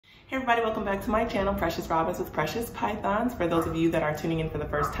Hey everybody, welcome back to my channel, Precious Robins with Precious Pythons. For those of you that are tuning in for the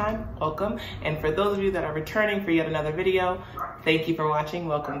first time, welcome. And for those of you that are returning for yet another video, thank you for watching,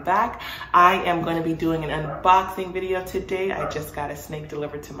 welcome back. I am going to be doing an unboxing video today. I just got a snake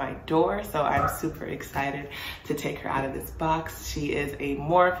delivered to my door, so I'm super excited to take her out of this box. She is a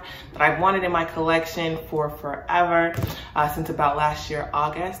morph that I've wanted in my collection for forever, since about last year,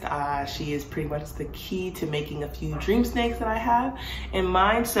 August. She is pretty much the key to making a few dream snakes that I have in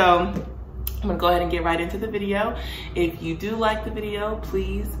mind. So I'm gonna go ahead and get right into the video. If you do like the video,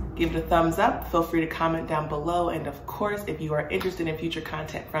 please give it a thumbs up. Feel free to comment down below. And of course, if you are interested in future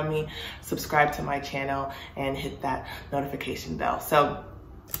content from me, subscribe to my channel and hit that notification bell. So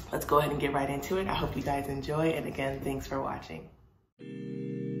let's go ahead and get right into it. I hope you guys enjoy. And again, thanks for watching.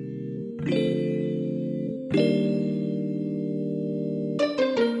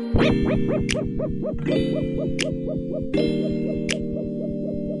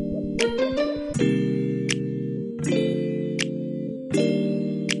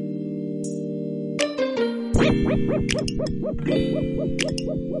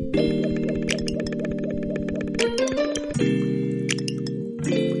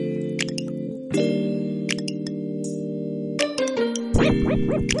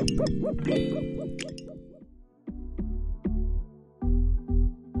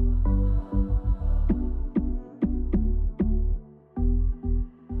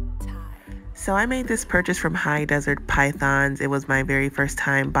 So I made this purchase from High Desert Pythons. It was my very first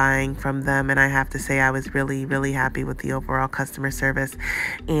time buying from them, and I have to say I was really happy with the overall customer service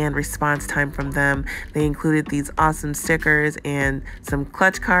and response time from them. They included these awesome stickers and some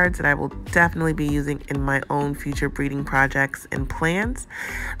clutch cards that I will definitely be using in my own future breeding projects and plans.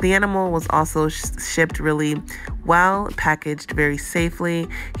 The animal was also shipped really well, packaged very safely.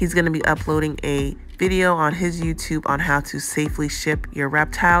 He's going to be uploading a video on his YouTube on how to safely ship your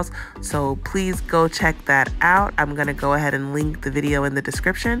reptiles, so please go check that out. I'm gonna go ahead and link the video in the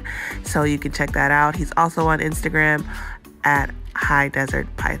description so you can check that out. He's also on Instagram at High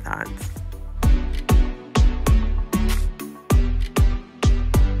Desert Pythons.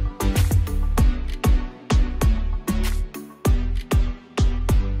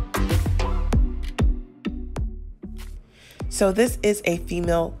 So this is a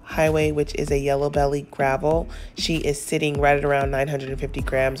female highway, which is a yellow belly gravel. She is sitting right at around 950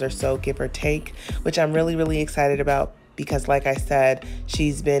 grams or so, give or take, which I'm really excited about because, like I said,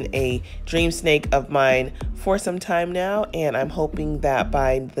 she's been a dream snake of mine for some time now, and I'm hoping that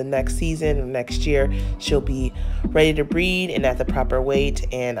by the next season or next year, she'll be ready to breed and at the proper weight,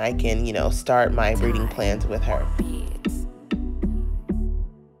 and I can, you know, start my breeding plans with her.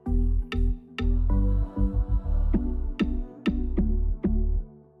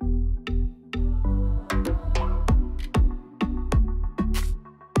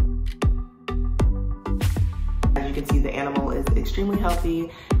 You can see the animal is extremely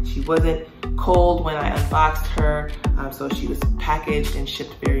healthy. She wasn't cold when I unboxed her, so she was packaged and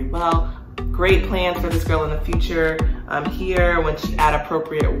shipped very well. Great plans for this girl in the future. Here, when she's at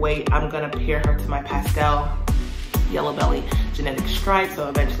appropriate weight, I'm gonna pair her to my pastel yellow belly genetic stripe, so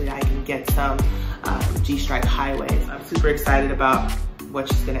eventually I can get some G-stripe highways. I'm super excited about what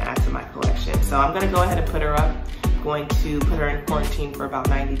she's gonna add to my collection. So I'm gonna go ahead and put her up. I'm going to put her in quarantine for about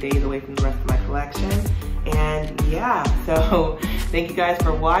 90 days away from the rest of my collection. And yeah, so thank you guys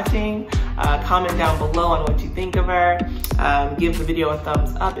for watching. Comment down below on what you think of her. Give the video a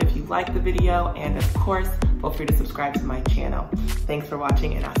thumbs up if you like the video. And of course, feel free to subscribe to my channel. Thanks for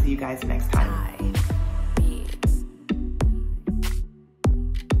watching, and I'll see you guys next time. Bye.